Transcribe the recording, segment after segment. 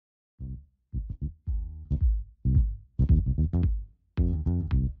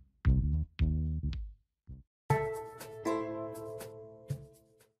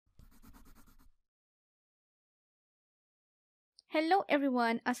Hello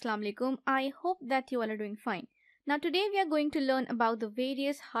everyone, Assalamu alaikum. I hope that you all are doing fine. Now today we are going to learn about the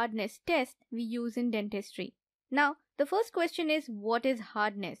various hardness tests we use in dentistry. Now the first question is, what is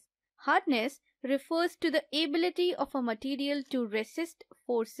hardness? Hardness refers to the ability of a material to resist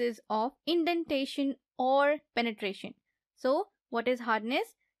forces of indentation or penetration. So what is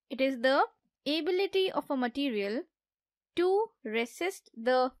hardness? It is the ability of a material to resist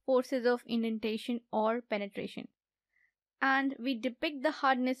the forces of indentation or penetration. And we depict the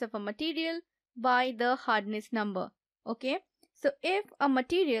hardness of a material by the hardness number. Okay, so if a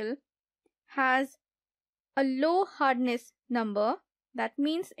material has a low hardness number, that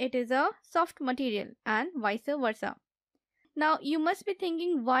means it is a soft material, and vice versa. Now you must be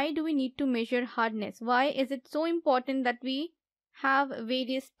thinking, why do we need to measure hardness? Why is it so important that we have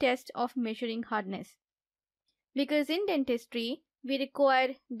various tests of measuring hardness? Because in dentistry we require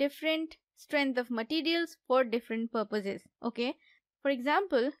different strength of materials for different purposes. Okay, for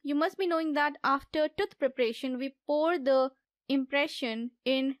example, you must be knowing that after tooth preparation we pour the impression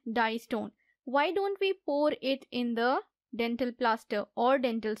in dye stone. Why don't we pour it in the dental plaster or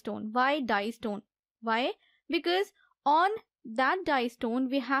dental stone? Why dye stone? Why? Because on that dye stone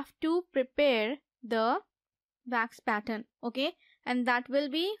we have to prepare the wax pattern, okay, and that will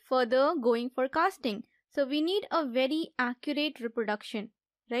be further going for casting. So we need a very accurate reproduction,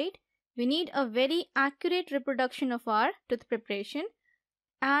 right? We need a very accurate reproduction of our tooth preparation,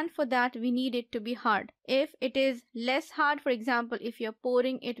 and for that we need it to be hard. If it is less hard, for example, if you're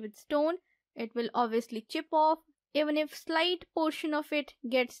pouring it with stone, it will obviously chip off. Even if slight portion of it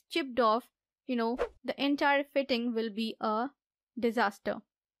gets chipped off, the entire fitting will be a disaster.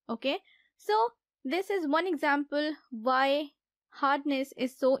 Okay, so this is one example why hardness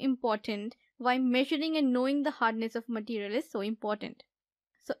is so important, why measuring and knowing the hardness of material is so important.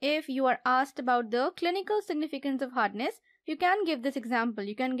 So if you are asked about the clinical significance of hardness, you can give this example.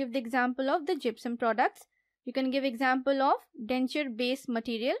 You can give the example of the gypsum products. You can give example of denture-based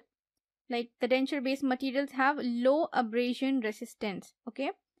material. Like the denture-based materials have low abrasion resistance. Okay,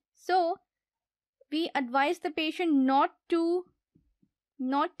 so we advise the patient not to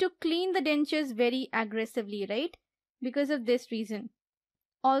clean the dentures very aggressively, right? Because of this reason.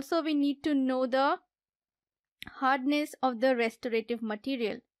 Also, we need to know the hardness of the restorative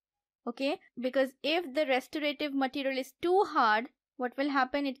material. Okay, because if the restorative material is too hard, what will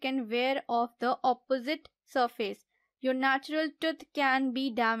happen? It can wear off the opposite surface. Your natural tooth can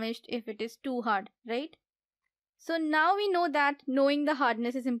be damaged if it is too hard, right? So now we know that knowing the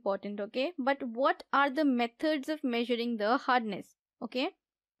hardness is important, okay? But what are the methods of measuring the hardness? Okay,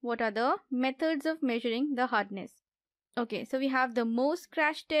 what are the methods of measuring the hardness? Okay, so we have the Mohs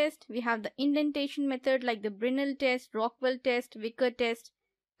crash test, we have the indentation method like the Brinell test, Rockwell test, Vickers test,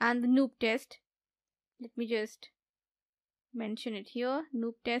 and the Knoop test. Let me just mention it here,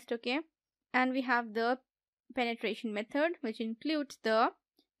 Knoop test, okay? And we have the penetration method, which includes the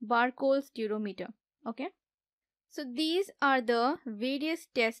Barkholt stereometer, okay? So these are the various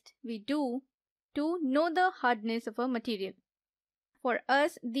tests we do to know the hardness of a material. For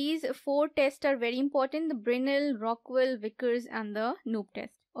us, these 4 tests are very important: the Brinell, Rockwell, Vickers, and the Knoop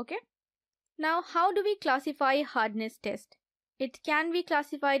test. Okay. Now, how do we classify hardness test? It can be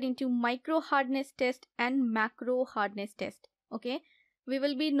classified into micro hardness test and macro hardness test. Okay. We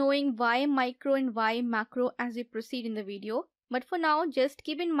will be knowing why micro and why macro as we proceed in the video. But for now, just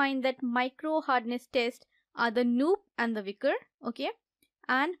keep in mind that micro hardness tests are the Knoop and the Vickers. Okay.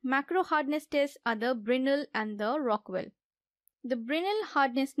 And macro hardness tests are the Brinell and the Rockwell. The Brinell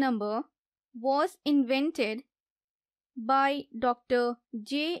hardness number was invented by Dr.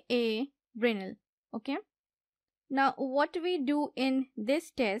 J.A. Brinell. Okay. Now, what we do in this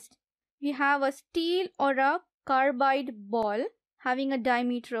test, we have a steel or a carbide ball having a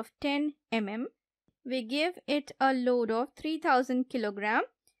diameter of 10 mm. We give it a load of 3000 kilogram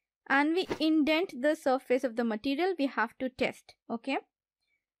and we indent the surface of the material we have to test. Okay.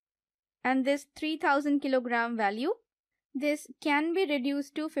 And this 3000 kilogram value, this can be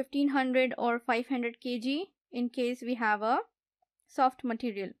reduced to 1500 or 500 kg in case we have a soft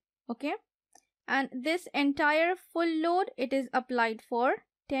material. Okay, and this entire full load, it is applied for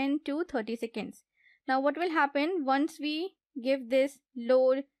 10 to 30 seconds. Now what will happen once we give this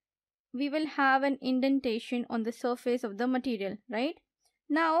load? We will have an indentation on the surface of the material, right?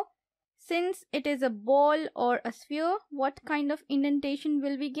 Now since it is a ball or a sphere, what kind of indentation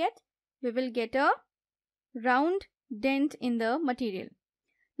will we get? We will get a round dent in the material.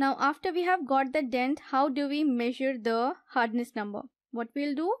 Now after we have got the dent, how do we measure the hardness number? What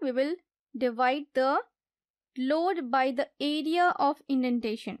we'll do, we will divide the load by the area of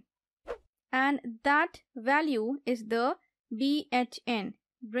indentation, and that value is the BHN,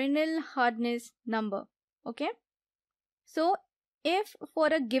 Brinell Hardness number. Okay. So if for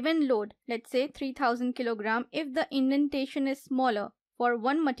a given load, let's say 3000 kilogram, if the indentation is smaller for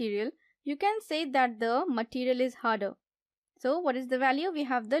one material, you can say that the material is harder. So what is the value? We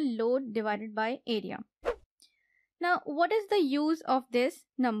have the load divided by area. Now what is the use of this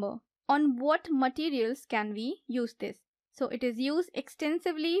number? On what materials can we use this? So it is used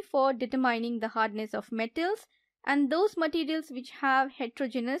extensively for determining the hardness of metals and those materials which have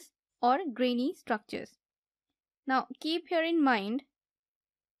heterogeneous or grainy structures. Now keep here in mind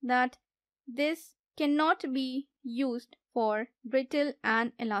that this cannot be used for brittle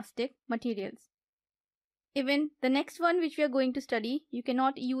and elastic materials. Even the next one which we are going to study, you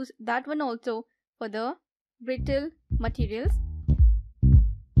cannot use that one also for the brittle materials.